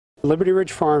Liberty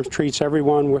Ridge Farms treats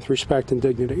everyone with respect and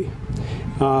dignity.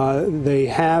 They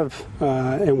have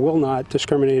and will not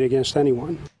discriminate against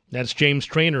anyone. That's James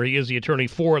Traynor. He is the attorney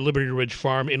for Liberty Ridge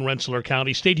Farm in Rensselaer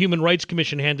County. State Human Rights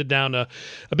Commission handed down a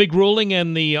big ruling,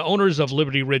 and the owners of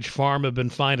Liberty Ridge Farm have been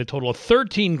fined a total of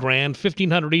 $13,000,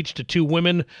 $1,500 each to two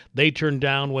women. They turned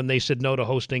down when they said no to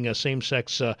hosting a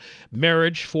same-sex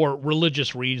marriage for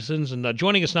religious reasons. And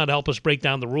joining us now to help us break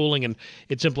down the ruling and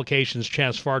its implications,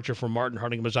 Chas Farcher from Martin,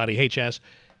 Harding, Mazzotti. Hey, Chas.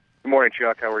 Good morning,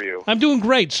 Chuck. How are you? I'm doing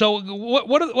great. So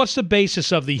what's the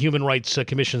basis of the Human Rights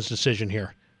Commission's decision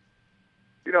here?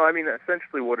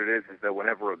 Essentially what it is that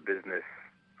whenever a business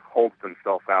holds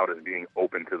themselves out as being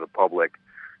open to the public,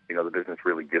 the business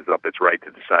really gives up its right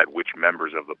to decide which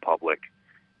members of the public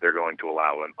they're going to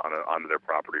allow onto their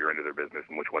property or into their business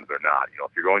and which ones they're not.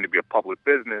 If you're going to be a public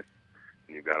business,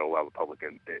 you've got to allow the public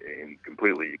in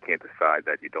completely. You can't decide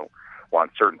that you don't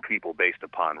want certain people based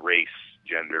upon race,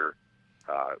 gender,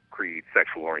 creed,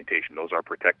 sexual orientation. Those are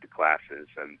protected classes,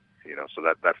 and so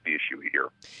that's the issue here.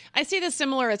 I see this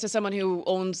similar as to someone who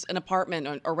owns an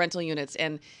apartment or rental units,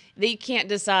 and they can't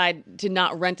decide to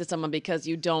not rent to someone because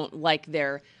you don't like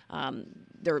their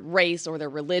race or their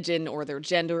religion or their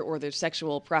gender or their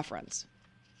sexual preference.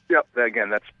 Yep. Again,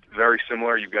 that's very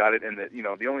similar. You got it. And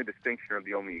the only distinction or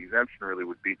the only exemption really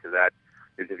would be to that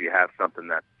is if you have something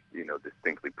that's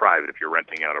distinctly private. If you're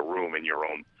renting out a room in your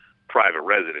own private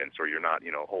residence, or you're not,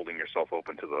 holding yourself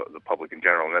open to the public in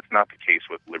general. And that's not the case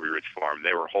with Liberty Ridge Farm.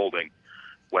 They were holding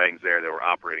weddings there. They were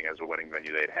operating as a wedding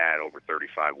venue. They'd had over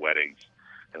 35 weddings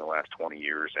in the last 20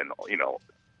 years. And,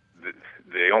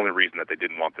 the only reason that they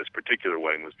didn't want this particular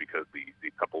wedding was because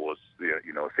the couple was,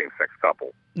 a same-sex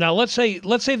couple. Now, let's say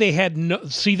they had no.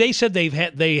 See, they said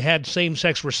they had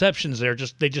same-sex receptions there.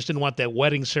 They just didn't want that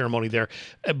wedding ceremony there.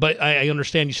 But I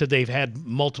understand you said they've had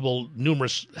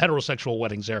numerous heterosexual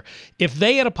weddings there. If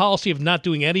they had a policy of not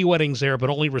doing any weddings there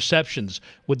but only receptions,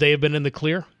 would they have been in the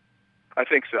clear? I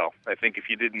think so. I think if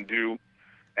you didn't do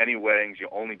any weddings, you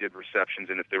only did receptions,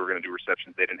 and if they were going to do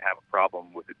receptions, they didn't have a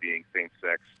problem with it being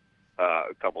same-sex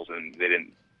couples, and they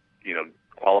didn't,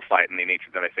 qualify it in the nature,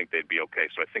 then I think they'd be okay.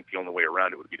 So I think the only way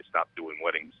around it would be to stop doing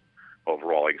weddings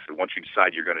overall. Like I said, once you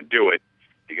decide you're going to do it,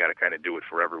 you got to kind of do it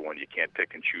for everyone. You can't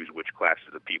pick and choose which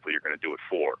classes of people you're going to do it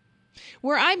for.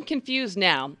 Where I'm confused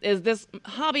now is this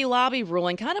Hobby Lobby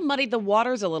ruling kind of muddied the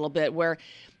waters a little bit, where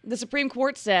the Supreme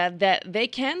Court said that they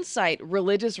can cite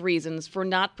religious reasons for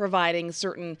not providing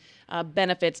certain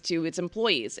benefits to its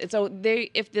employees. And so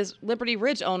if this Liberty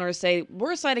Ridge owners say,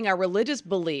 we're citing our religious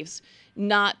beliefs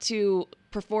not to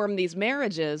perform these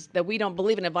marriages that we don't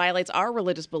believe in, it violates our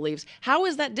religious beliefs, how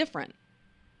is that different?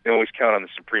 You always count on the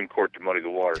Supreme Court to muddy the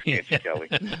waters, can't you, Kelly?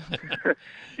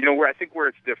 Where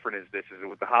it's different is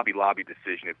with the Hobby Lobby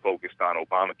decision, it focused on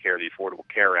Obamacare, the Affordable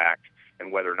Care Act,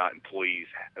 and whether or not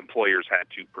employers had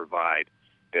to provide,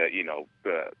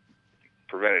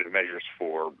 preventative measures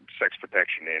for sex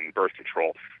protection and birth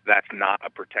control. That's not a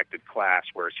protected class,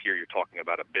 whereas here you're talking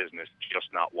about a business just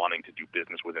not wanting to do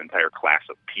business with an entire class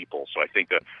of people. So I think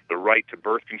the right to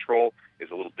birth control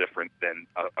is a little different than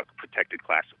a protected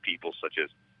class of people, such as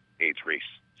age, race,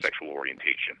 sexual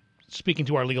orientation. Speaking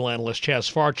to our legal analyst, Chas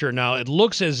Farcher, now it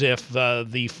looks as if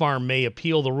the farm may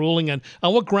appeal the ruling. And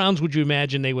on what grounds would you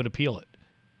imagine they would appeal it?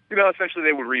 Essentially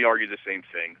they would re-argue the same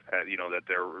thing, that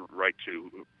their right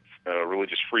to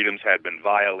religious freedoms had been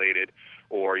violated,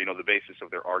 or, the basis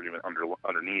of their argument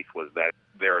underneath was that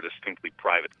they're a distinctly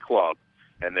private club,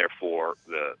 and therefore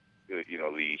the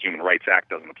Human Rights Act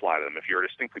doesn't apply to them. If you're a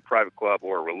distinctly private club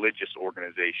or a religious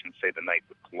organization, say the Knights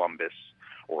of Columbus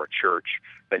or a church,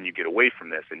 then you get away from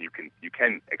this and you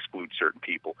can exclude certain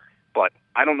people. But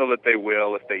I don't know that they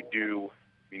will. If they do,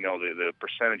 the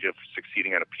percentage of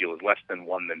succeeding at appeal is less than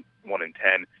 1 in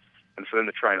 10. And for them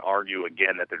to try and argue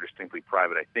again that they're distinctly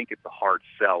private, I think it's a hard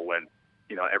sell when,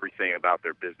 everything about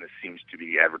their business seems to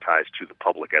be advertised to the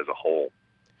public as a whole.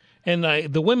 And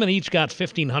the women each got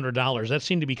 $1,500. That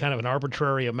seemed to be kind of an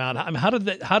arbitrary amount. I mean, how do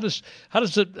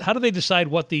they decide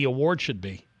what the award should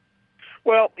be?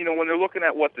 Well, when they're looking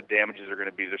at what the damages are going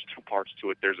to be, there's two parts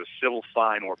to it. There's a civil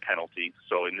fine or penalty.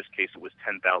 So in this case, it was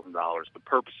 $10,000. The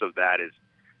purpose of that is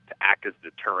to act as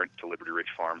a deterrent to Liberty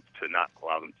Ridge Farm to not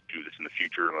allow them to do this in the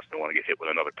future unless they want to get hit with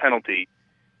another penalty.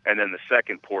 And then the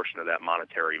second portion of that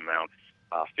monetary amount,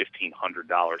 $1,500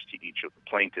 to each of the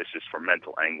plaintiffs, is for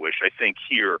mental anguish. I think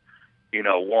here,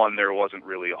 one, there wasn't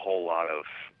really a whole lot of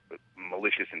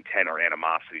malicious intent or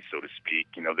animosity, so to speak.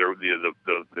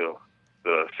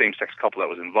 The same-sex couple that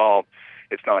was involved,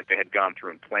 it's not like they had gone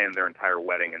through and planned their entire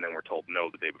wedding and then were told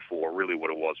no the day before. Really what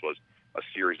it was a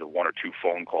series of 1 or 2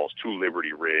 phone calls to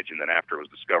Liberty Ridge, and then after it was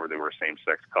discovered they were a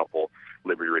same-sex couple,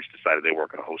 Liberty Ridge decided they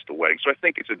weren't going to host a wedding. So I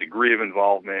think it's a degree of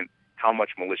involvement, how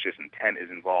much malicious intent is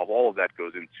involved. All of that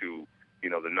goes into,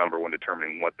 the number when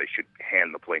determining what they should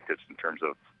hand the plaintiffs in terms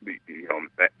of the,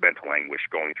 mental anguish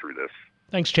going through this.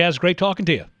 Thanks, Chas. Great talking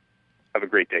to you. Have a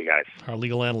great day, guys. Our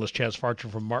legal analyst, Chas Farcher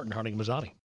from Martin, Harding, Mazzotti.